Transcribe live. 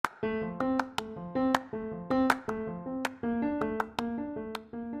Howdy,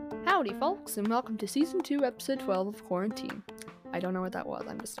 folks, and welcome to Season 2, Episode 12 of Quarantine. I don't know what that was,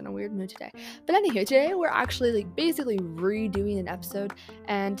 I'm just in a weird mood today. But anywho, today we're actually basically redoing an episode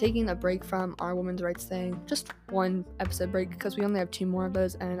and taking a break from our women's rights thing. Just one episode break, because we only have 2 more of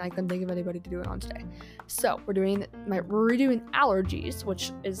those, and I couldn't think of anybody to do it on today. So, we're redoing Allergies,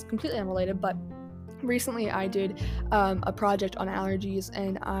 which is completely unrelated, but recently I did a project on allergies,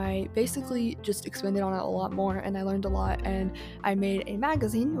 and I basically just expanded on it a lot more, and I learned a lot, and I made a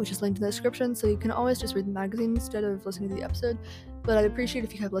magazine, which is linked in the description, so you can always just read the magazine instead of listening to the episode. But I'd appreciate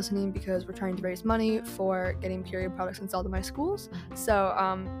if you kept listening, because we're trying to raise money for getting period products installed in my schools. So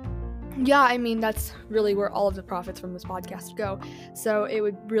yeah, I mean, that's really where all of the profits from this podcast go. So it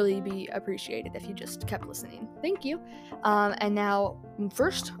would really be appreciated if you just kept listening. Thank you. And now,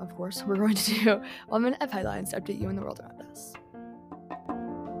 first, of course, we're going to do 1 minute of headlines to update you in the world around us.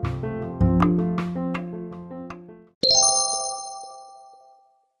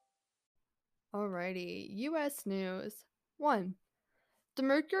 Alrighty, U.S. news. 1. The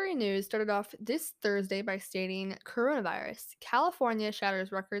Mercury News started off this Thursday by stating, coronavirus, California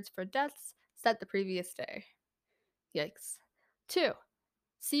shatters records for deaths set the previous day. Yikes. 2.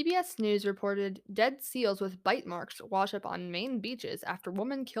 CBS News reported dead seals with bite marks wash up on Maine beaches after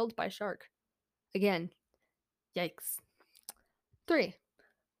woman killed by shark. Again, yikes. 3.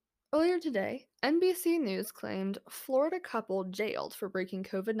 Earlier today, NBC News claimed Florida couple jailed for breaking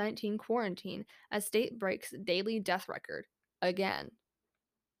COVID-19 quarantine as state breaks daily death record. Again.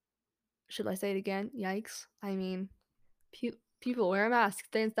 Should I say it again? Yikes. I mean, people wear a mask,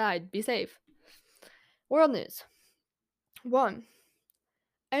 stay inside, be safe. World news. 1.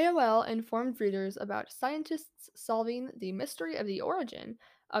 AOL informed readers about scientists solving the mystery of the origin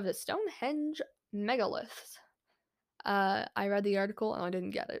of the Stonehenge megaliths. I read the article and I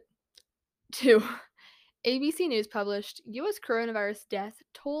didn't get it. 2. ABC News published U.S. coronavirus death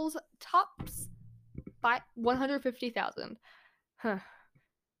tolls tops by 150,000.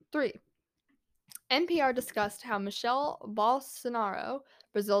 3. NPR discussed how Michelle Bolsonaro,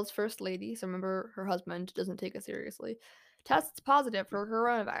 Brazil's first lady, so remember her husband doesn't take it seriously, tests positive for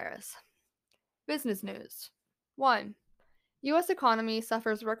coronavirus. Business news. 1. U.S. economy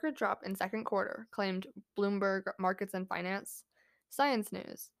suffers record drop in second quarter, claimed Bloomberg Markets and Finance. Science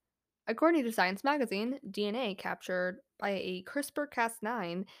news. According to Science magazine, DNA captured by a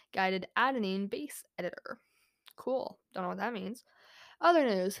CRISPR-Cas9 guided adenine base editor. Cool. Don't know what that means. Other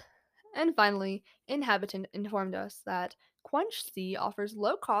news. And finally, Inhabitant informed us that QuenchC offers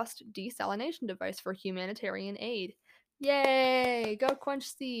low-cost desalination device for humanitarian aid. Yay! Go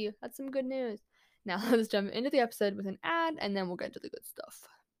QuenchC! That's some good news. Now let's jump into the episode with an ad, and then we'll get to the good stuff.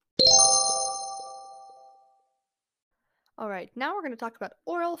 Alright, now we're going to talk about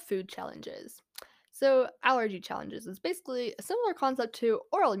oral food challenges. So, allergy challenges is basically a similar concept to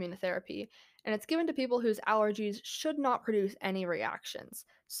oral immunotherapy, and it's given to people whose allergies should not produce any reactions.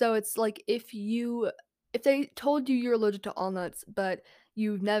 So it's like if they told you you're allergic to walnuts, but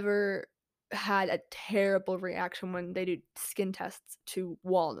you've never had a terrible reaction when they do skin tests to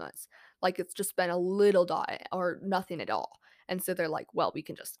walnuts, like it's just been a little dot or nothing at all. And so they're like, well, we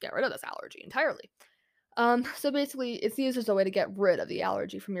can just get rid of this allergy entirely. So basically, it's used as a way to get rid of the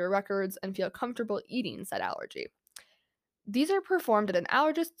allergy from your records and feel comfortable eating said allergy. These are performed at an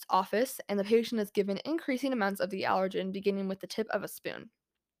allergist's office, and the patient is given increasing amounts of the allergen, beginning with the tip of a spoon.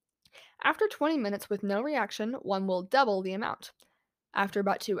 After 20 minutes with no reaction, one will double the amount. After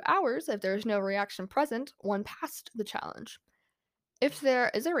about 2 hours, if there is no reaction present, one passed the challenge. If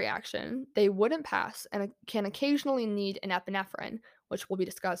there is a reaction, they wouldn't pass and can occasionally need an epinephrine, which will be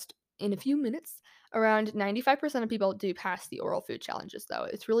discussed in a few minutes. Around 95% of people do pass the oral food challenges, though.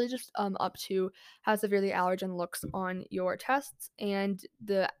 It's really just up to how severe the allergen looks on your tests, and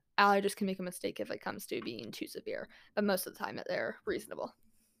the allergist can make a mistake if it comes to being too severe, but most of the time they're reasonable.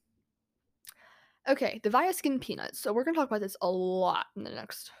 Okay, the Viaskin peanuts. So we're going to talk about this a lot in the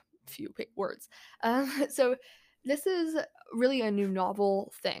next few words. So this is really a new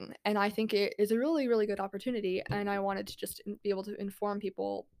novel thing, and I think it is a really, really good opportunity, and I wanted to just be able to inform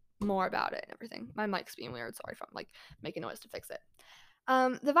people more about it and everything. My mic's being weird, sorry if I'm like making noise to fix it.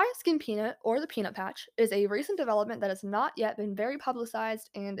 The Viaskin peanut, or the peanut patch, is a recent development that has not yet been very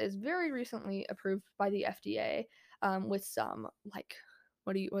publicized and is very recently approved by the FDA with some, like,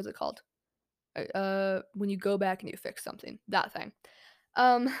 what is it called? When you go back and you fix something, that thing.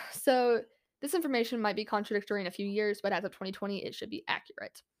 So this information might be contradictory in a few years, but as of 2020, it should be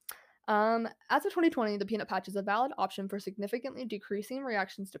accurate. As of 2020, the peanut patch is a valid option for significantly decreasing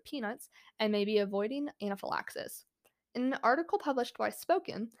reactions to peanuts and maybe avoiding anaphylaxis. In an article published by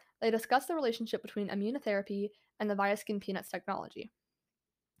Spoken, They discuss the relationship between immunotherapy and the Viaskin Peanuts technology.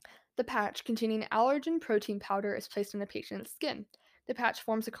 The patch containing allergen protein powder is placed on a patient's skin. The patch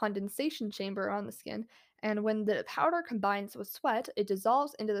forms a condensation chamber on the skin, and when the powder combines with sweat, it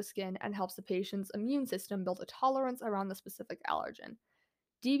dissolves into the skin and helps the patient's immune system build a tolerance around the specific allergen.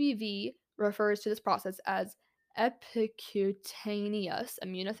 DBV refers to this process as epicutaneous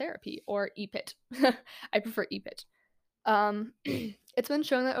immunotherapy, or EPIT. I prefer EPIT. It's been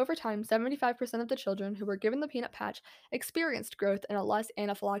shown that over time, 75% of the children who were given the peanut patch experienced growth and a less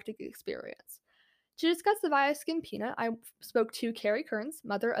anaphylactic experience. To discuss the Viaskin peanut, I spoke to Carrie Kearns,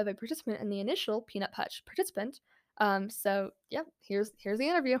 mother of a participant and the initial peanut patch participant. Here's the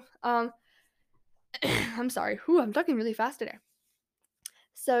interview. I'm sorry. I'm talking really fast today.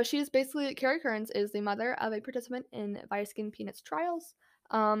 So she's basically Carrie Kearns is the mother of a participant in Viaskin Peanuts trials,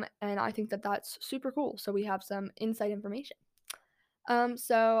 and I think that that's super cool. So we have some inside information.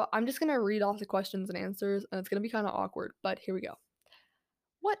 So I'm just gonna read off the questions and answers, and it's gonna be kind of awkward, but here we go.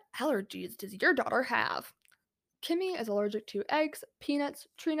 What allergies does your daughter have? Kimmy is allergic to eggs, peanuts,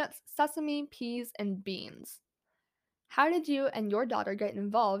 tree nuts, sesame, peas, and beans. How did you and your daughter get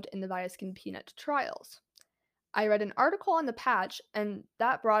involved in the Viaskin Peanut trials? I read an article on the patch, and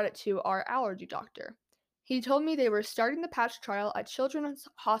that brought it to our allergy doctor. He told me they were starting the patch trial at Children's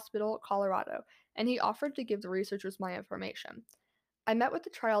Hospital, Colorado, and he offered to give the researchers my information. I met with the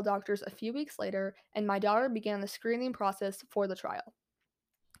trial doctors a few weeks later, and my daughter began the screening process for the trial.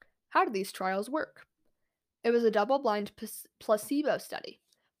 How do these trials work? It was a double blind placebo study.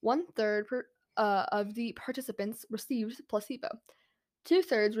 Of the participants received placebo,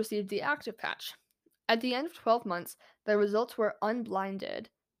 two-thirds received the active patch. At the end of 12 months, the results were unblinded,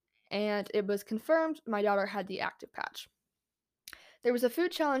 and it was confirmed my daughter had the active patch. There was a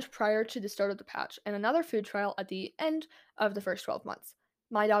food challenge prior to the start of the patch, and another food trial at the end of the first 12 months.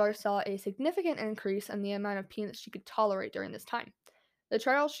 My daughter saw a significant increase in the amount of peanuts she could tolerate during this time. The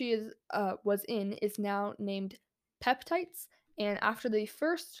trial was in is now named Peptides, and after the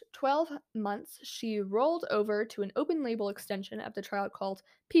first 12 months, she rolled over to an open label extension of the trial called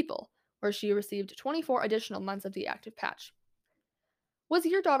People, where she received 24 additional months of the active patch. Was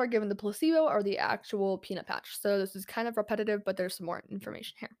your daughter given the placebo or the actual peanut patch? So this is kind of repetitive, but there's some more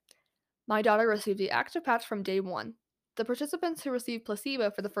information here. My daughter received the active patch from day one. The participants who received placebo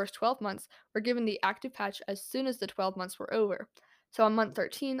for the first 12 months were given the active patch as soon as the 12 months were over. So on month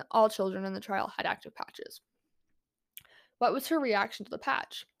 13, all children in the trial had active patches. What was her reaction to the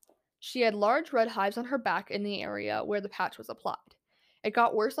patch? She had large red hives on her back in the area where the patch was applied. It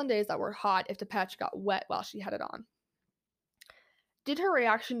got worse on days that were hot if the patch got wet while she had it on. Did her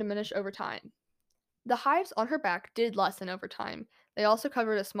reaction diminish over time? The hives on her back did lessen over time. They also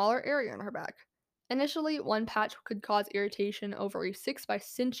covered a smaller area on her back. Initially, one patch could cause irritation over a 6 by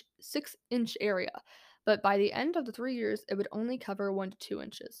 6-inch area, but by the end of the 3 years, it would only cover 1 to 2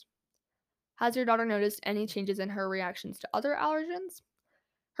 inches. Has your daughter noticed any changes in her reactions to other allergens?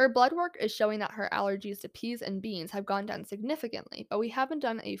 Her blood work is showing that her allergies to peas and beans have gone down significantly, but we haven't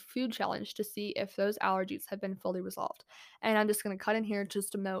done a food challenge to see if those allergies have been fully resolved. And I'm just going to cut in here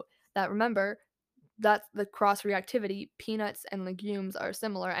just to note that remember, that's the cross reactivity. Peanuts and legumes are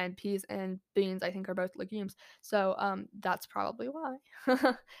similar, and peas and beans, I think, are both legumes. So that's probably why.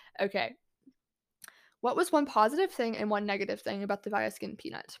 Okay. What was one positive thing and one negative thing about the Viaskin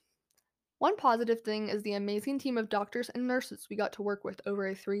peanut? One positive thing is the amazing team of doctors and nurses we got to work with over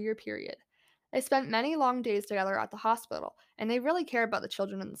a 3-year period. They spent many long days together at the hospital, and they really care about the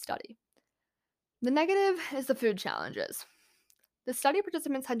children in the study. The negative is the food challenges. The study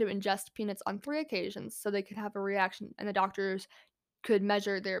participants had to ingest peanuts on 3 occasions so they could have a reaction, and the doctors could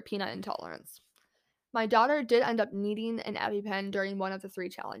measure their peanut intolerance. My daughter did end up needing an EpiPen during one of the 3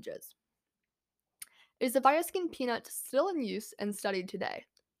 challenges. Is the Viaskin peanut still in use and studied today?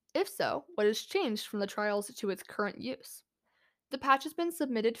 If so, what has changed from the trials to its current use? The patch has been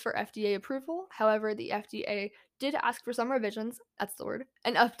submitted for FDA approval. However, the FDA did ask for some revisions, that's the word,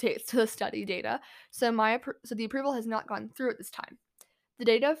 and updates to the study data, so the approval has not gone through at this time. The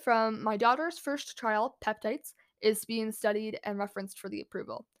data from my daughter's first trial, Peptides, is being studied and referenced for the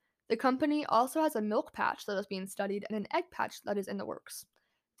approval. The company also has a milk patch that is being studied and an egg patch that is in the works.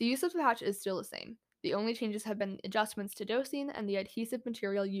 The use of the patch is still the same. The only changes have been adjustments to dosing and the adhesive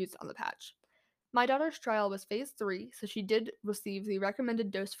material used on the patch. My daughter's trial was phase 3, so she did receive the recommended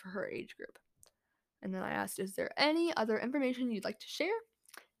dose for her age group. And then I asked, is there any other information you'd like to share?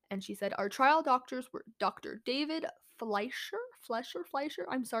 And she said, our trial doctors were Dr. David Fleischer,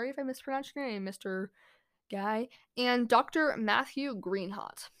 I'm sorry if I mispronounced your name, Mr. Guy, and Dr. Matthew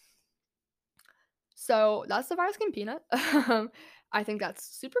Greenhot. So that's the Viaskin peanut. I think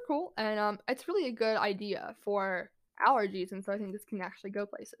that's super cool, and it's really a good idea for allergies, and so I think this can actually go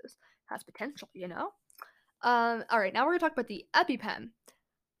places. Has potential, you know. All right, now we're gonna talk about the EpiPen.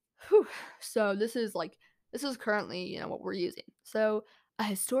 Whew. So this is currently what we're using. So a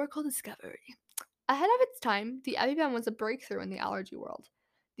historical discovery. Ahead of its time, the EpiPen was a breakthrough in the allergy world.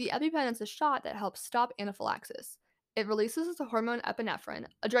 The EpiPen is a shot that helps stop anaphylaxis. It releases the hormone epinephrine,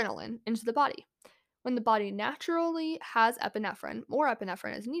 adrenaline, into the body. When the body naturally has epinephrine, more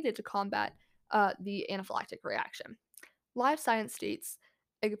epinephrine is needed to combat the anaphylactic reaction. Live Science states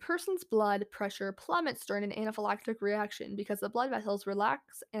a person's blood pressure plummets during an anaphylactic reaction because the blood vessels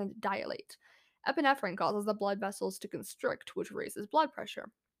relax and dilate. Epinephrine causes the blood vessels to constrict, which raises blood pressure.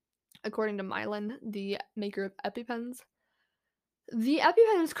 According to Mylan, the maker of EpiPens, the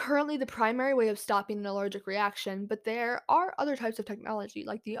EpiPen is currently the primary way of stopping an allergic reaction, but there are other types of technology,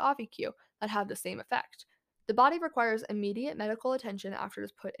 like the AviQ, that have the same effect. The body requires immediate medical attention after it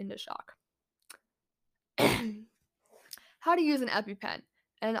is put into shock. How to use an EpiPen,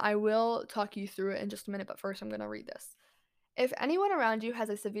 and I will talk you through it in just a minute, but first I'm going to read this. If anyone around you has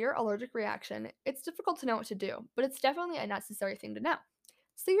a severe allergic reaction, it's difficult to know what to do, but it's definitely a necessary thing to know.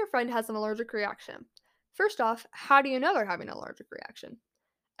 Say your friend has an allergic reaction. First off, how do you know they're having an allergic reaction?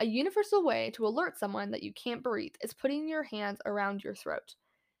 A universal way to alert someone that you can't breathe is putting your hands around your throat.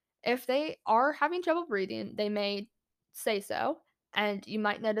 If they are having trouble breathing, they may say so, and you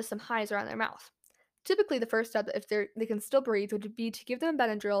might notice some highs around their mouth. Typically, the first step, if they can still breathe, would be to give them a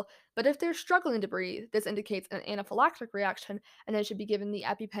Benadryl, but if they're struggling to breathe, this indicates an anaphylactic reaction, and they should be given the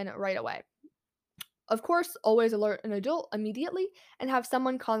EpiPen right away. Of course, always alert an adult immediately and have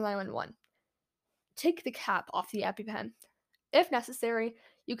someone call 911. Take the cap off the EpiPen. If necessary,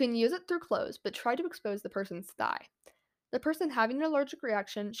 you can use it through clothes, but try to expose the person's thigh. The person having an allergic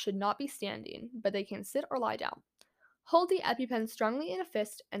reaction should not be standing, but they can sit or lie down. Hold the EpiPen strongly in a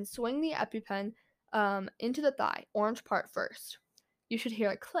fist and swing the EpiPen into the thigh, orange part first. You should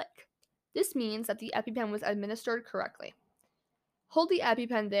hear a click. This means that the EpiPen was administered correctly. Hold the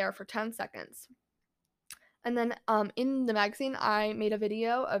EpiPen there for 10 seconds. And then in the magazine, I made a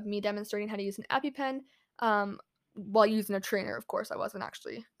video of me demonstrating how to use an EpiPen while using a trainer. Of course, I wasn't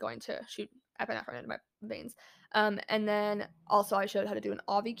actually going to shoot epinephrine into my veins. And then also I showed how to do an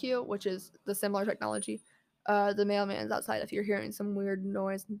AviQ, which is the similar technology. The mailman's outside. If you're hearing some weird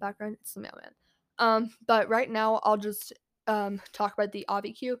noise in the background, it's the mailman. But right now, I'll just talk about the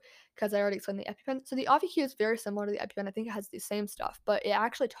AviQ because I already explained the EpiPen. So the AviQ is very similar to the EpiPen. I think it has the same stuff, but it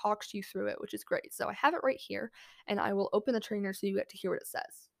actually talks you through it, which is great. So I have it right here, and I will open the trainer so you get to hear what it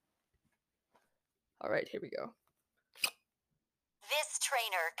says. All right, here we go. This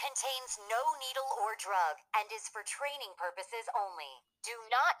trainer contains no needle or drug and is for training purposes only. Do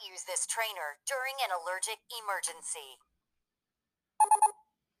not use this trainer during an allergic emergency.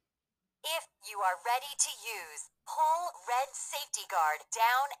 If you are ready to use, pull red safety guard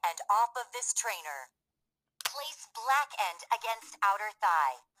down and off of this trainer. Place black end against outer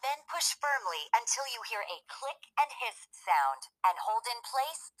thigh, then push firmly until you hear a click and hiss sound, and hold in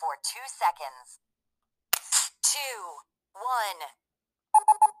place for 2 seconds. 2, 1.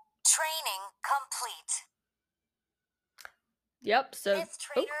 Training complete. Yep, so This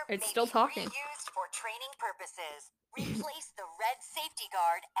trainer it's may still be talking. reused for training purposes. Replace the red safety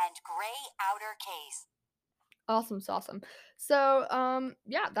guard and gray outer case. Awesome. So,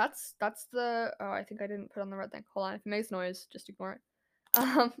 yeah, that's the. Oh, I think I didn't put on the red thing. Hold on, if it makes noise, just ignore it.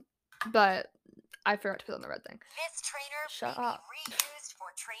 But I forgot to put on the red thing. This trainer Shut may up. be reused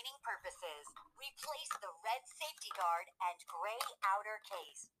for training purposes. Replace the red safety guard and gray outer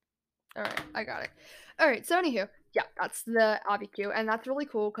case. All right, I got it. All right, so anywho, yeah, that's the AviQ, and that's really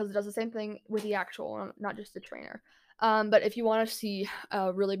cool because it does the same thing with the actual one, not just the trainer. But if you want to see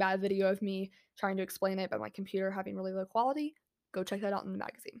a really bad video of me trying to explain it, but my computer having really low quality, go check that out in the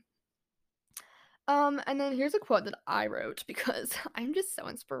magazine. And then here's a quote that I wrote because I'm just so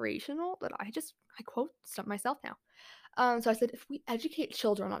inspirational that I quote stuff myself now. So I said, if we educate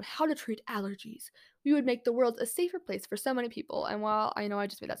children on how to treat allergies, we would make the world a safer place for so many people. And while I know I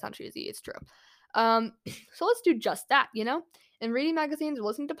just made that sound cheesy, it's true. So let's do just that, you know? In reading magazines or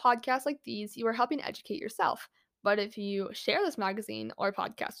listening to podcasts like these, you are helping educate yourself. But if you share this magazine or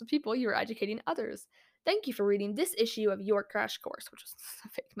podcast with people, you are educating others. Thank you for reading this issue of Your Crash Course, which is a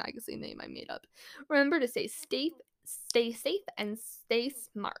fake magazine name I made up. Remember to stay safe, and stay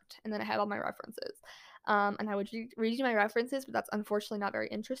smart. And then I have all my references. And I would read you my references, but that's unfortunately not very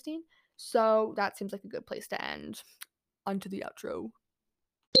interesting. So that seems like a good place to end. Onto the outro.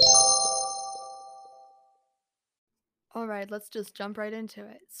 All right, let's just jump right into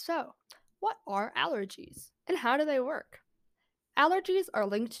it. So, what are allergies and how do they work? Allergies are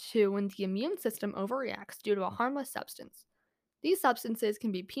linked to when the immune system overreacts due to a harmless substance. These substances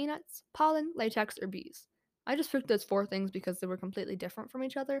can be peanuts, pollen, latex, or bees. I just picked those four things because they were completely different from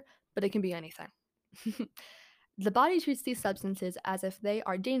each other, but it can be anything. The body treats these substances as if they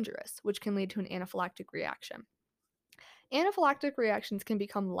are dangerous, which can lead to an anaphylactic reaction. Anaphylactic reactions can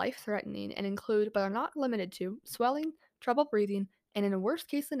become life threatening and include, but are not limited to, swelling, trouble breathing, and in a worst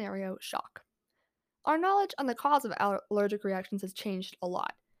case scenario, shock. Our knowledge on the cause of allergic reactions has changed a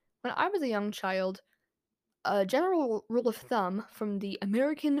lot. When I was a young child, a general rule of thumb from the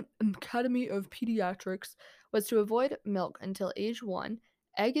American Academy of Pediatrics was to avoid milk until age 1,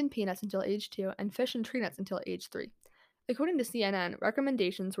 egg and peanuts until age 2, and fish and tree nuts until age 3. According to CNN,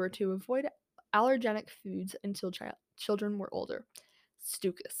 recommendations were to avoid allergenic foods until children were older.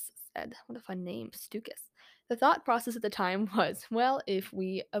 Stukas said. What a fun name, Stukas. The thought process at the time was, well, if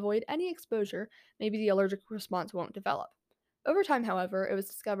we avoid any exposure, maybe the allergic response won't develop. Over time, however, it was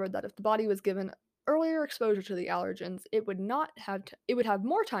discovered that if the body was given earlier exposure to the allergens, it would have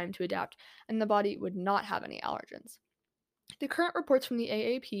more time to adapt, and the body would not have any allergens. The current reports from the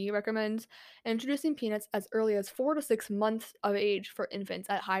AAP recommends introducing peanuts as early as 4 to 6 months of age for infants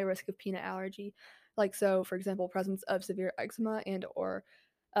at high risk of peanut allergy, like so, for example, presence of severe eczema and or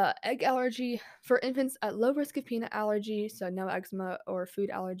egg allergy. For infants at low risk of peanut allergy, so no eczema or food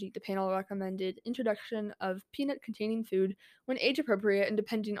allergy, the panel recommended introduction of peanut-containing food when age appropriate and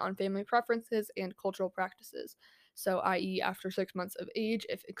depending on family preferences and cultural practices. So, i.e., after 6 months of age,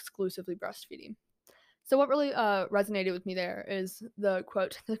 if exclusively breastfeeding. So, what really resonated with me there is the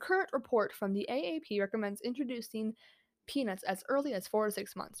quote: the current report from the AAP recommends introducing peanuts as early as 4 to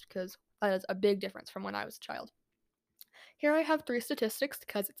 6 months, because that is a big difference from when I was a child. Here I have three statistics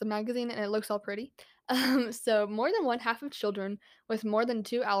because it's a magazine and it looks all pretty. So, more than one half of children with more than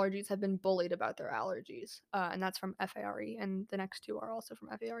two allergies have been bullied about their allergies, and that's from FARE, and the next two are also from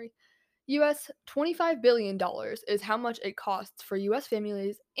FARE. US $25 billion is how much it costs for US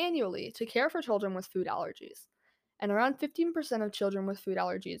families annually to care for children with food allergies. And around 15% of children with food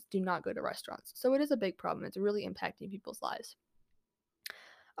allergies do not go to restaurants. So it is a big problem. It's really impacting people's lives.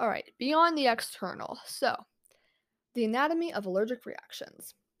 All right, beyond the external. So, the anatomy of allergic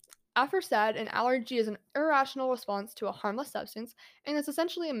reactions. Aforesaid, an allergy is an irrational response to a harmless substance, and it's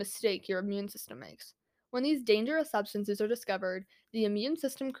essentially a mistake your immune system makes. When these dangerous substances are discovered, the immune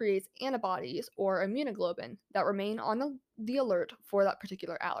system creates antibodies, or immunoglobulin, that remain on the alert for that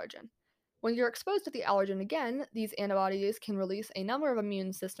particular allergen. When you're exposed to the allergen again, these antibodies can release a number of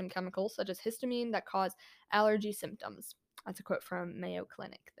immune system chemicals, such as histamine, that cause allergy symptoms. That's a quote from Mayo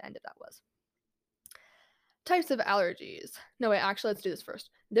Clinic. The end of that was. Types of allergies. No, wait, actually, let's do this first.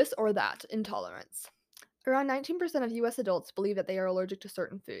 This or that intolerance. Around 19% of US adults believe that they are allergic to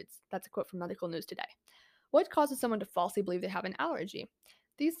certain foods. That's a quote from Medical News Today. What causes someone to falsely believe they have an allergy?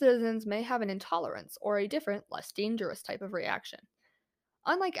 These citizens may have an intolerance or a different, less dangerous type of reaction.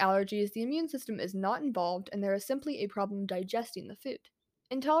 Unlike allergies, the immune system is not involved and there is simply a problem digesting the food.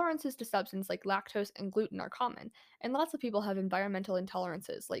 Intolerances to substances like lactose and gluten are common, and lots of people have environmental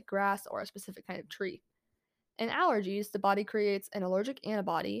intolerances like grass or a specific kind of tree. In allergies, the body creates an allergic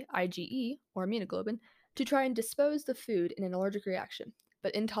antibody, IgE, or immunoglobulin, to try and dispose the food in an allergic reaction,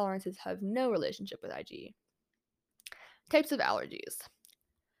 but intolerances have no relationship with IgE. Types of allergies.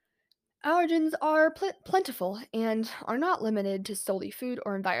 Allergens are plentiful and are not limited to solely food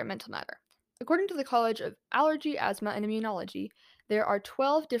or environmental matter. According to the College of Allergy, Asthma, and Immunology, there are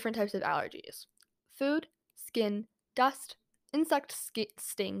 12 different types of allergies: food, skin, dust,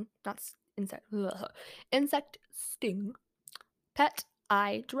 sting, not insect, insect sting, pet,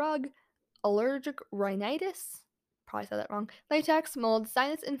 eye, drug, allergic rhinitis, probably said that wrong, latex, mold,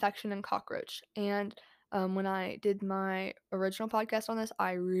 sinus infection, and cockroach. And when I did my original podcast on this,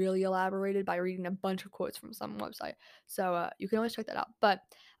 I really elaborated by reading a bunch of quotes from some website. So you can always check that out. But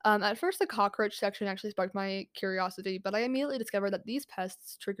at first, the cockroach section actually sparked my curiosity, but I immediately discovered that these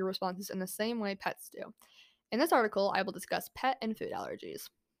pests trigger responses in the same way pets do. In this article, I will discuss pet and food allergies.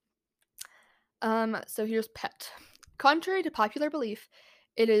 So here's pet. Contrary to popular belief,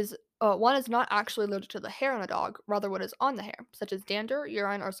 one is not actually allergic to the hair on a dog, rather what is on the hair, such as dander,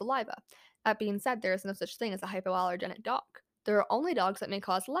 urine, or saliva. That being said, there is no such thing as a hypoallergenic dog. There are only dogs that may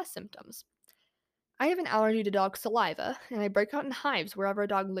cause less symptoms. I have an allergy to dog saliva, and I break out in hives wherever a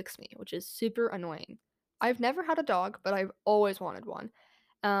dog licks me, which is super annoying. I've never had a dog, but I've always wanted one.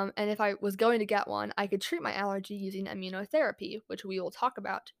 And if I was going to get one, I could treat my allergy using immunotherapy, which we will talk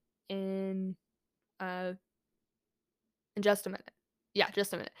about in uh, in just a minute. Yeah,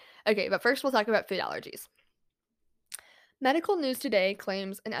 just a minute. Okay, but first we'll talk about food allergies. Medical News Today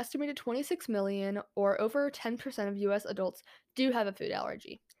claims an estimated 26 million, or over 10% of US adults, do have a food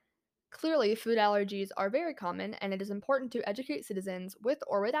allergy. Clearly, food allergies are very common, and it is important to educate citizens with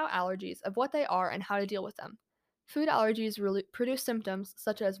or without allergies of what they are and how to deal with them. Food allergies really produce symptoms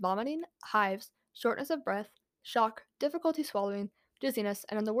such as vomiting, hives, shortness of breath, shock, difficulty swallowing, dizziness,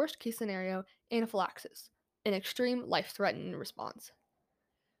 and in the worst case scenario, anaphylaxis, an extreme life threatening response.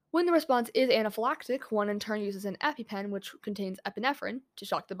 When the response is anaphylactic, one in turn uses an EpiPen, which contains epinephrine, to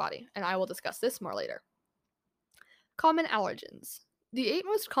shock the body, and I will discuss this more later. Common allergens. The 8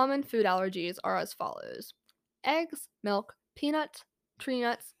 most common food allergies are as follows: eggs, milk, peanuts, tree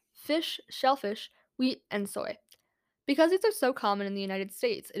nuts, fish, shellfish, wheat, and soy. Because these are so common in the United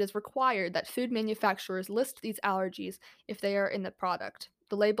States, it is required that food manufacturers list these allergies if they are in the product.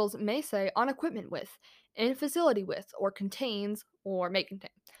 The labels may say on equipment with, in facility with, or contains, or may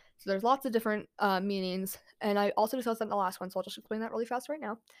contain. So there's lots of different meanings, and I also discussed that in the last one, so I'll just explain that really fast right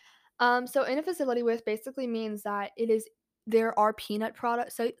now. So in a facility with basically means that there are peanut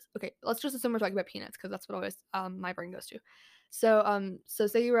products. So okay, let's just assume we're talking about peanuts because that's what always my brain goes to. So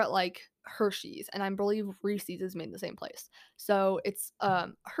say you were at like Hershey's, and I believe Reese's is made in the same place. So it's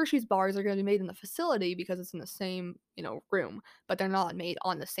Hershey's bars are going to be made in the facility because it's in the same room, but they're not made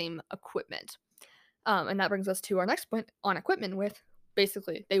on the same equipment. And that brings us to our next point on equipment with.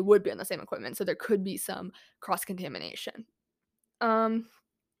 Basically, they would be on the same equipment, so there could be some cross contamination. Um,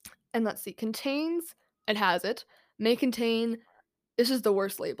 and let's see, contains, it has it. May contain, this is the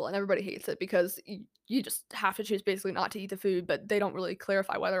worst label, and everybody hates it because you just have to choose basically not to eat the food, but they don't really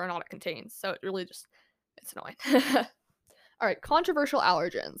clarify whether or not it contains. So it really just, it's annoying. All right, controversial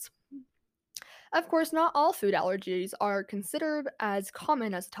allergens. Of course, not all food allergies are considered as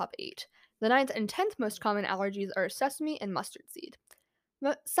common as the top 8. The ninth and 10th most common allergies are sesame and mustard seed.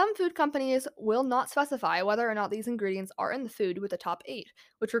 Some food companies will not specify whether or not these ingredients are in the food with the top 8,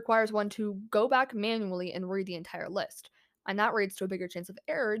 which requires one to go back manually and read the entire list, and that leads to a bigger chance of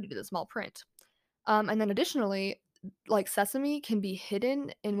error due to the small print. And then additionally, like sesame can be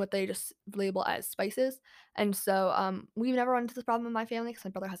hidden in what they just label as spices. And so we've never run into this problem in my family because my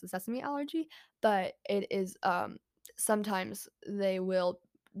brother has a sesame allergy, but it is sometimes they will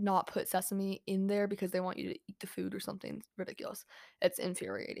not put sesame in there because they want you to eat the food or something ridiculous. It's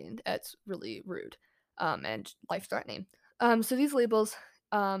infuriating. It's really rude and life threatening. So these labels,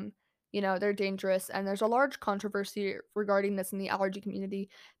 they're dangerous, and there's a large controversy regarding this in the allergy community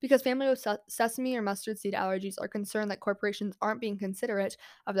because family with sesame or mustard seed allergies are concerned that corporations aren't being considerate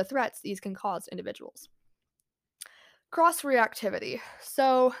of the threats these can cause to individuals. Cross reactivity.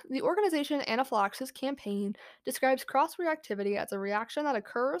 So, the organization Anaphylaxis Campaign describes cross reactivity as a reaction that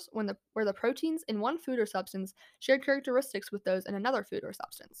occurs where the proteins in one food or substance share characteristics with those in another food or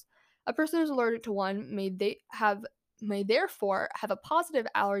substance. A person who's allergic to one may therefore have a positive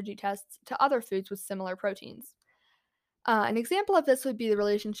allergy test to other foods with similar proteins. An example of this would be the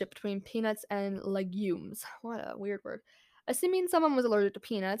relationship between peanuts and legumes. What a weird word. Assuming someone was allergic to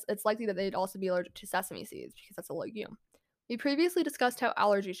peanuts, it's likely that they'd also be allergic to sesame seeds because that's a legume. We previously discussed how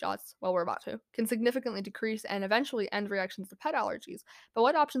allergy shots, well, we're about to, can significantly decrease and eventually end reactions to pet allergies, but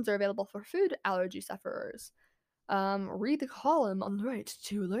what options are available for food allergy sufferers? Read the column on the right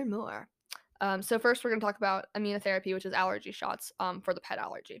to learn more. So, first, we're going to talk about immunotherapy, which is allergy shots for the pet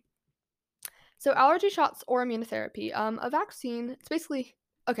allergy. So allergy shots or immunotherapy, a vaccine, it's basically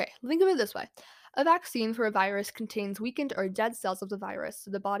okay, think of it this way. A vaccine for a virus contains weakened or dead cells of the virus, so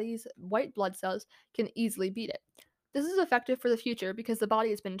the body's white blood cells can easily beat it. This is effective for the future because the body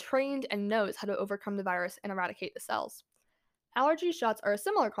has been trained and knows how to overcome the virus and eradicate the cells. Allergy shots are a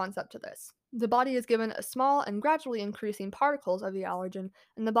similar concept to this. The body is given a small and gradually increasing particles of the allergen,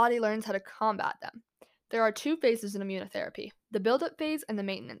 and the body learns how to combat them. There are 2 phases in immunotherapy: the buildup phase and the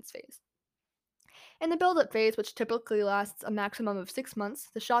maintenance phase. In the build-up phase, which typically lasts a maximum of 6 months,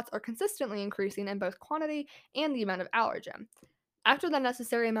 the shots are consistently increasing in both quantity and the amount of allergen. After the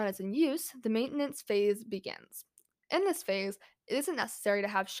necessary amount is in use, the maintenance phase begins. In this phase, it isn't necessary to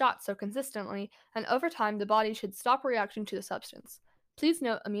have shots so consistently, and over time, the body should stop reacting to the substance. Please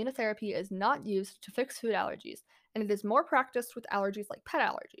note, immunotherapy is not used to fix food allergies, and it is more practiced with allergies like pet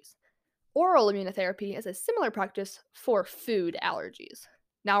allergies. Oral immunotherapy is a similar practice for food allergies.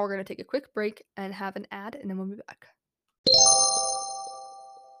 Now we're going to take a quick break and have an ad, and then we'll be back.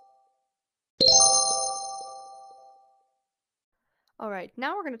 All right,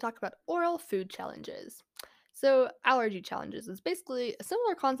 now we're going to talk about oral food challenges. So, allergy challenges is basically a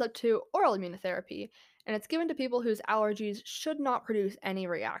similar concept to oral immunotherapy, and it's given to people whose allergies should not produce any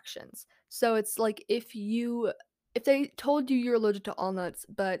reactions. So, it's like if they told you you're allergic to walnuts,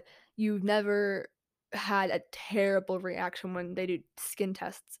 but you've never had a terrible reaction when they do skin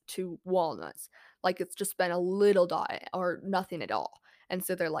tests to walnuts. Like, it's just been a little dot or nothing at all. And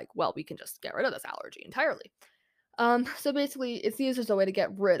so they're like, "Well, we can just get rid of this allergy entirely." So basically, it's used as a way to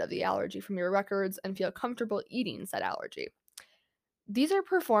get rid of the allergy from your records and feel comfortable eating said allergy. These are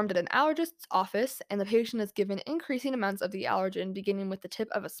performed at an allergist's office, and the patient is given increasing amounts of the allergen beginning with the tip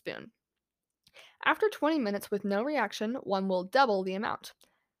of a spoon. After 20 minutes with no reaction, one will double the amount.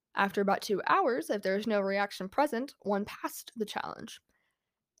 After about 2 hours, if there is no reaction present, one passed the challenge.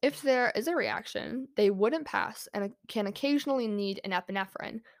 If there is a reaction, they wouldn't pass and can occasionally need an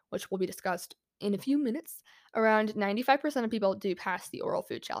epinephrine, which will be discussed in a few minutes. Around 95% of people do pass the oral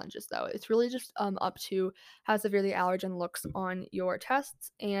food challenges, though. It's really just up to how severe the allergen looks on your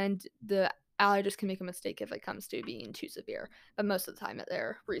tests, and the allergist can make a mistake if it comes to being too severe, but most of the time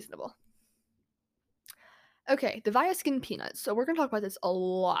they're reasonable. Okay, the Viaskin peanuts. So we're going to talk about this a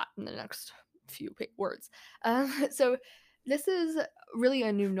lot in the next few words. So this is really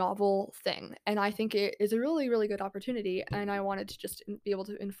a new novel thing, and I think it is a really, really good opportunity. And I wanted to just be able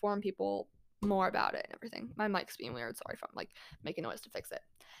to inform people more about it and everything. My mic's being weird. Sorry if I'm like making noise to fix it.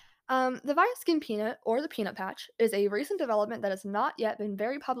 The Viaskin peanut, or the peanut patch, is a recent development that has not yet been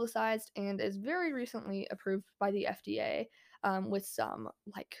very publicized and is very recently approved by the FDA with some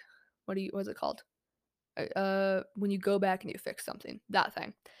like what is it called? When you go back and you fix something, that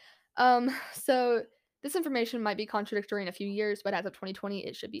thing. So this information might be contradictory in a few years, but as of 2020,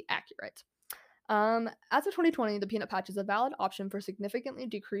 it should be accurate. As of 2020, the peanut patch is a valid option for significantly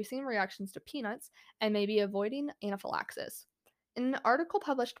decreasing reactions to peanuts and maybe avoiding anaphylaxis. In an article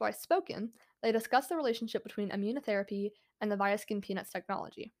published by Spoken, they discuss the relationship between immunotherapy and the Viaskin Peanuts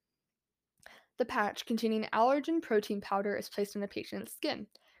technology. The patch containing allergen protein powder is placed in the patient's skin.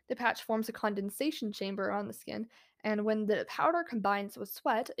 The patch forms a condensation chamber around the skin, and when the powder combines with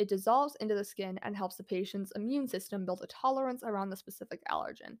sweat, it dissolves into the skin and helps the patient's immune system build a tolerance around the specific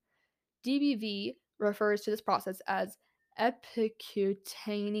allergen. DBV refers to this process as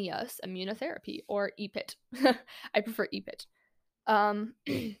epicutaneous immunotherapy, or EPIT. I prefer EPIT.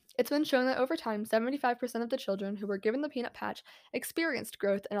 It's been shown that over time, 75% of the children who were given the peanut patch experienced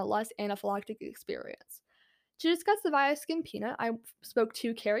growth and a less anaphylactic experience. To discuss the Viaskin peanut, I spoke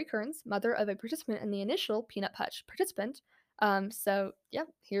to Carrie Kearns, mother of a participant in the initial peanut patch participant. So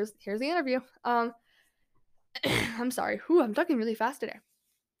here's the interview. I'm sorry. Whew, I'm talking really fast today.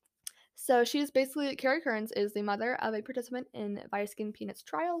 So she's basically Carrie Kearns is the mother of a participant in Viaskin Peanuts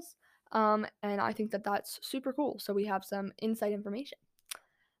trials. And I think that that's super cool. So we have some inside information.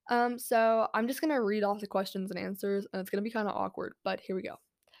 So I'm just gonna read off the questions and answers, and it's gonna be kind of awkward, but here we go.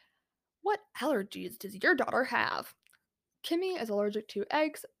 What allergies does your daughter have? Kimmy is allergic to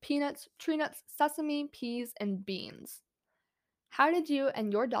eggs, peanuts, tree nuts, sesame, peas, and beans. How did you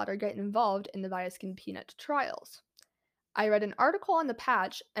and your daughter get involved in the Viaskin peanut trials? I read an article on the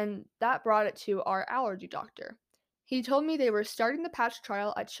patch, and that brought it to our allergy doctor. He told me they were starting the patch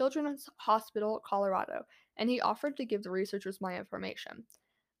trial at Children's Hospital, Colorado, and he offered to give the researchers my information.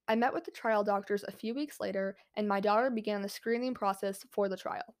 I met with the trial doctors a few weeks later, and my daughter began the screening process for the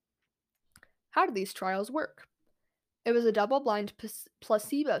trial. How do these trials work? It was a double blind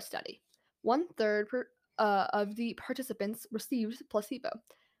placebo study. Of the participants received placebo,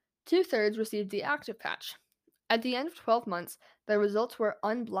 two-thirds received the active patch. At the end of 12 months, the results were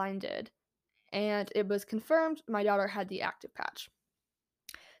unblinded, and it was confirmed my daughter had the active patch.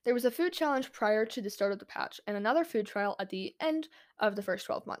 There was a food challenge prior to the start of the patch, and another food trial at the end of the first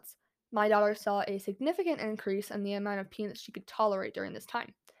 12 months. My daughter saw a significant increase in the amount of peanuts she could tolerate during this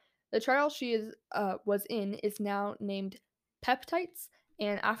time. The trial was in is now named Peptites,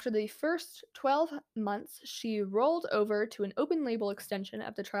 and after the first 12 months, she rolled over to an open label extension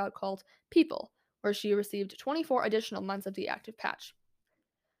of the trial called People, where she received 24 additional months of the active patch.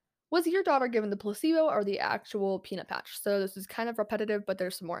 Was your daughter given the placebo or the actual peanut patch? So this is kind of repetitive, but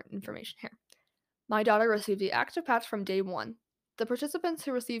there's some more information here. My daughter received the active patch from day one. The participants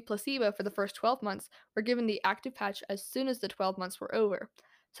who received placebo for the first 12 months were given the active patch as soon as the 12 months were over.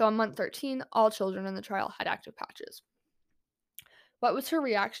 So on month 13, all children in the trial had active patches. What was her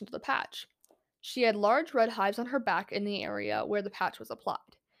reaction to the patch? She had large red hives on her back in the area where the patch was applied.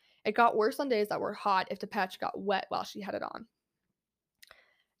 It got worse on days that were hot if the patch got wet while she had it on.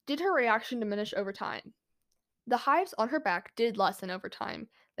 Did her reaction diminish over time? The hives on her back did lessen over time.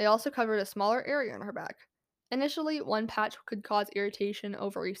 They also covered a smaller area on her back. Initially, one patch could cause irritation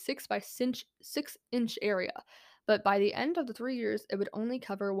over a 6 inch area, but by the end of the 3 years, it would only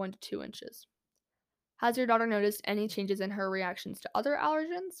cover 1 to 2 inches. Has your daughter noticed any changes in her reactions to other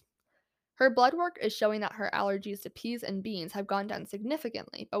allergens? Her blood work is showing that her allergies to peas and beans have gone down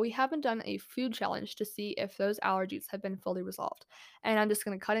significantly, but we haven't done a food challenge to see if those allergies have been fully resolved. And I'm just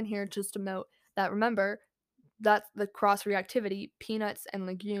going to cut in here just to note that remember, that's the cross reactivity. Peanuts and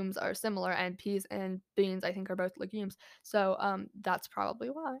legumes are similar, and peas and beans, I think, are both legumes. So that's probably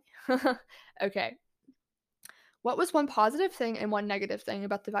why. Okay. What was one positive thing and one negative thing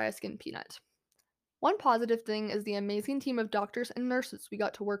about the Viaskin peanut? One positive thing is the amazing team of doctors and nurses we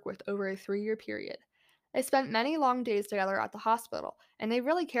got to work with over a 3-year period. They spent many long days together at the hospital, and they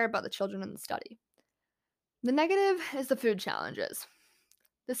really care about the children in the study. The negative is the food challenges.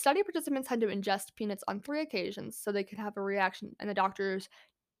 The study participants had to ingest peanuts on 3 occasions so they could have a reaction, and the doctors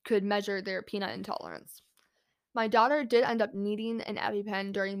could measure their peanut intolerance. My daughter did end up needing an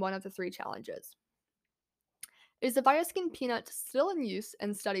EpiPen during one of the 3 challenges. Is the Viaskin peanut still in use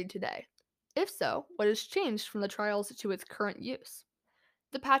and studied today? If so, what has changed from the trials to its current use?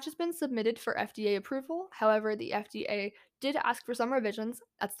 The patch has been submitted for FDA approval. However, the FDA did ask for some revisions,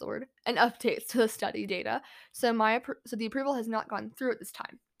 that's the word, and updates to the study data, so the approval has not gone through at this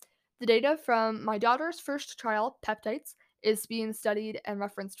time. The data from my daughter's first trial, peptides, is being studied and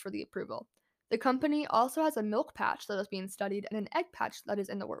referenced for the approval. The company also has a milk patch that is being studied and an egg patch that is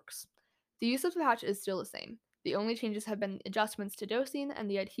in the works. The use of the patch is still the same. The only changes have been adjustments to dosing and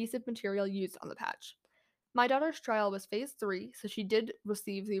the adhesive material used on the patch. My daughter's trial was phase 3, so she did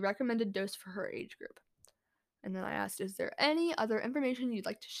receive the recommended dose for her age group. And then I asked, is there any other information you'd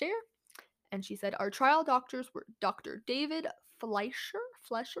like to share? And she said, our trial doctors were Dr. David Fleischer,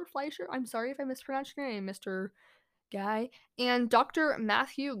 I'm sorry if I mispronounced your name, Mr. Guy, and Dr.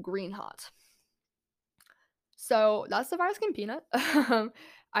 Matthew Greenhot. So that's the Viaskin peanut.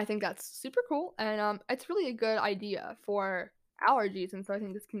 I think that's super cool, and it's really a good idea for allergies, and so I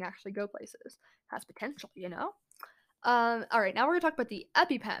think this can actually go places. Has potential, you know? All right, now we're gonna talk about the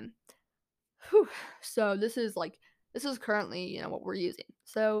EpiPen. Whew. So this is currently, what we're using.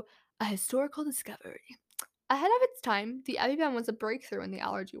 So a historical discovery. Ahead of its time, the EpiPen was a breakthrough in the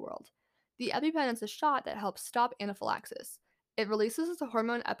allergy world. The EpiPen is a shot that helps stop anaphylaxis. It releases the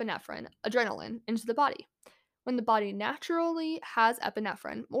hormone epinephrine, adrenaline, into the body. When the body naturally has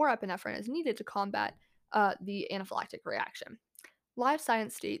epinephrine, more epinephrine is needed to combat the anaphylactic reaction. Live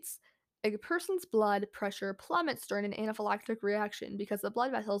Science states a person's blood pressure plummets during an anaphylactic reaction because the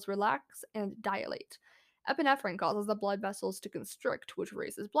blood vessels relax and dilate. Epinephrine causes the blood vessels to constrict, which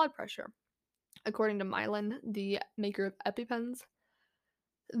raises blood pressure. According to Mylan, the maker of EpiPens,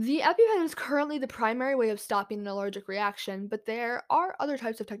 the EpiPen is currently the primary way of stopping an allergic reaction, but there are other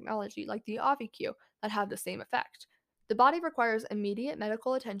types of technology, like the AviQ, that have the same effect. The body requires immediate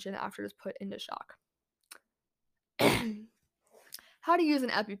medical attention after it is put into shock. How to use an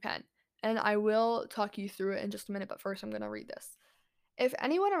EpiPen, and I will talk you through it in just a minute, but first I'm going to read this. If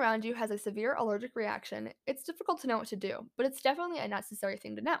anyone around you has a severe allergic reaction, it's difficult to know what to do, but it's definitely a necessary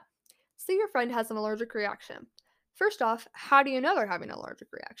thing to know. Say your friend has an allergic reaction. First off, how do you know they're having an allergic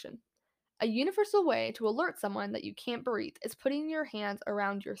reaction? A universal way to alert someone that you can't breathe is putting your hands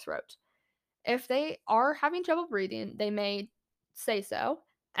around your throat. If they are having trouble breathing, they may say so,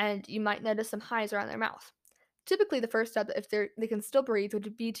 and you might notice some highs around their mouth. Typically, the first step, if they can still breathe,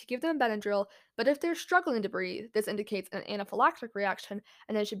 would be to give them Benadryl, but if they're struggling to breathe, this indicates an anaphylactic reaction,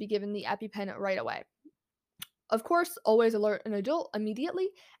 and they should be given the EpiPen right away. Of course, always alert an adult immediately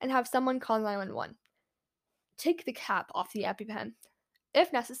and have someone call 911. Take the cap off the EpiPen.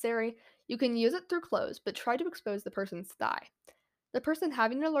 If necessary, you can use it through clothes, but try to expose the person's thigh. The person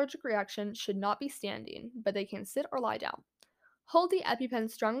having an allergic reaction should not be standing, but they can sit or lie down. Hold the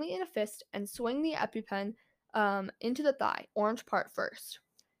EpiPen strongly in a fist and swing the EpiPen into the thigh, orange part first.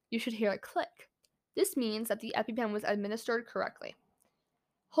 You should hear a click. This means that the EpiPen was administered correctly.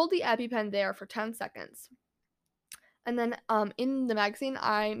 Hold the EpiPen there for 10 seconds. And then in the magazine,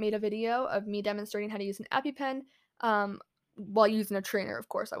 I made a video of me demonstrating how to use an EpiPen while using a trainer. Of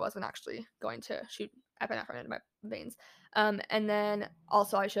course, I wasn't actually going to shoot epinephrine into my veins. And then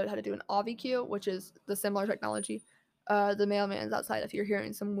also I showed how to do an AviQ, which is the similar technology. The mailman's outside. If you're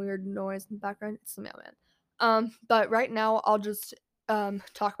hearing some weird noise in the background, it's the mailman. But right now, I'll just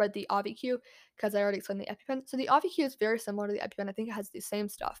talk about the AviQ because I already explained the EpiPen. So the AviQ is very similar to the EpiPen. I think it has the same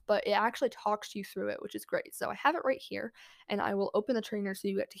stuff, but it actually talks you through it, which is great. So I have it right here, and I will open the trainer so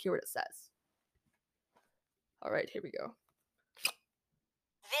you get to hear what it says. All right, here we go.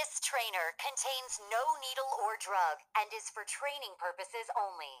 This trainer contains no needle or drug and is for training purposes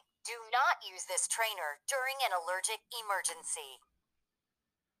only. Do not use this trainer during an allergic emergency.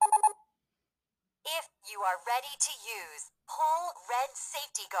 If you are ready to use, pull red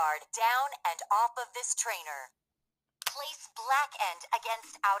safety guard down and off of this trainer. Place black end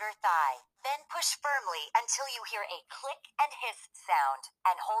against outer thigh, then push firmly until you hear a click and hiss sound,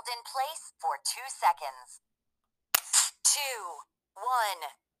 and hold in place for 2 seconds. 2,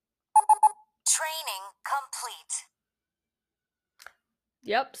 1. Training complete.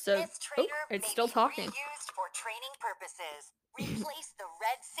 Yep, so This trainer it's may still be talking. reused for training purposes. Replace the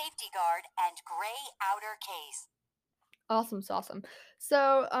red safety guard and gray outer case. Awesome sauceum.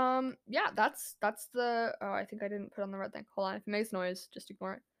 So, yeah, that's the I think I didn't put on the red thing. Hold on, if it makes noise, just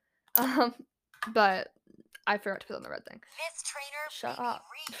ignore it. But I forgot to put on the red thing. This trainer Shut may up.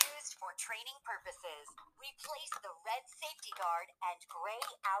 be reused for training purposes. Replace the red safety guard and gray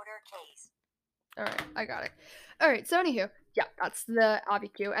outer case. Alright, I got it. Alright, so anywho, yeah, that's the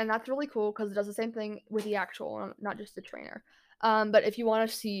AbiQ, and that's really cool because it does the same thing with the actual one, not just the trainer. But if you want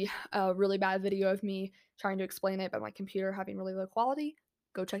to see a really bad video of me trying to explain it, but my computer having really low quality,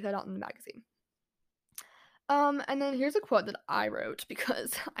 go check that out in the magazine. And then here's a quote that I wrote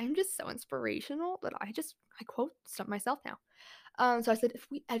because I'm just so inspirational that I quote stuff myself now. So I said, if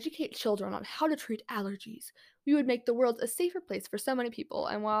we educate children on how to treat allergies, we would make the world a safer place for so many people.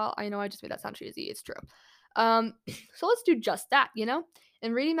 And while I know I just made that sound cheesy, it's true. So let's do just that, you know?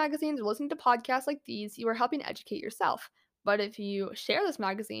 In reading magazines or listening to podcasts like these, you are helping educate yourself. But if you share this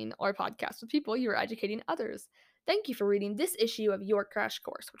magazine or podcast with people, you are educating others. Thank you for reading this issue of Your Crash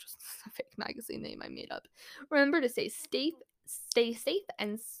Course, which is a fake magazine name I made up. Remember to stay safe,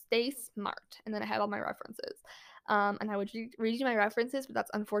 and stay smart. And then I have all my references. And I would read you my references, but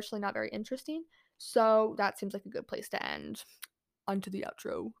that's unfortunately not very interesting. So that seems like a good place to end. Onto the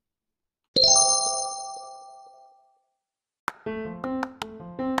outro.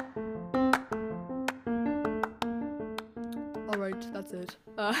 Alright, that's it.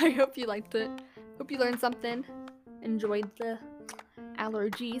 I hope you liked it. Hope you learned something. Enjoyed the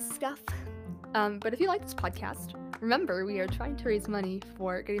allergies stuff. But if you like this podcast, remember we are trying to raise money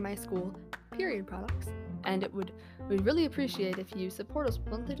for getting my school period products. And we'd really appreciate if you support us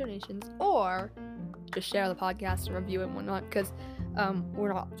with monthly donations or just share the podcast and review it and whatnot, because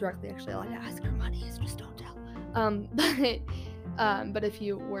we're not directly actually allowed to ask for money, so just don't tell. But if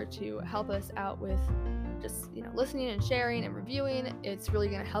you were to help us out with just listening and sharing and reviewing, it's really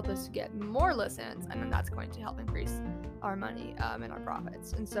going to help us get more listens, and then that's going to help increase our money and our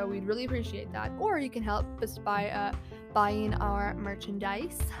profits. And so we'd really appreciate that. Or you can help us by buying our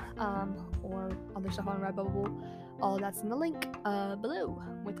merchandise or other stuff on Redbubble. All that's in the link below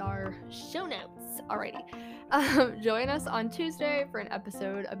with our show notes. Alrighty. Join us on Tuesday for an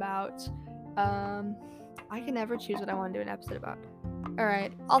episode about I can never choose what I want to do an episode about.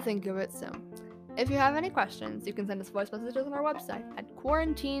 Alright, I'll think of it soon. If you have any questions, you can send us voice messages on our website at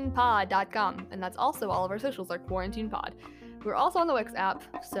quarantinepod.com, and that's also all of our socials are quarantinepod. We're also on the Wix app,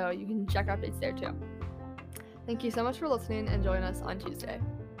 so you can check our updates there too. Thank you so much for listening, and join us on Tuesday.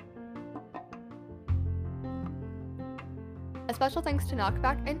 A special thanks to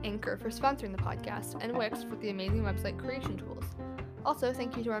Knockback and Anchor for sponsoring the podcast, and Wix for the amazing website creation tools. Also,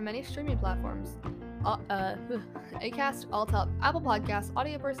 thank you to our many streaming platforms. Acast, Alltop, Apple Podcasts,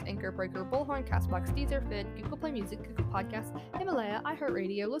 Audioverse, Anchor Breaker, Bullhorn, Castbox, Deezer, Vid, Google Play Music, Google Podcasts, Himalaya,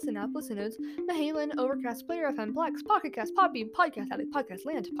 iHeartRadio, Listen App, Listen Notes, Mahalan, Overcast, Player FM, Plex, Pocket Cast, Podbean, Podcast Addict, Podcast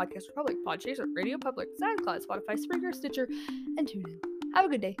Land, Podcast Republic, Podchaser, Radio Public, SoundCloud, Spotify, Spreaker, Stitcher, and TuneIn. Have a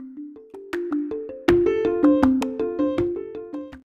good day.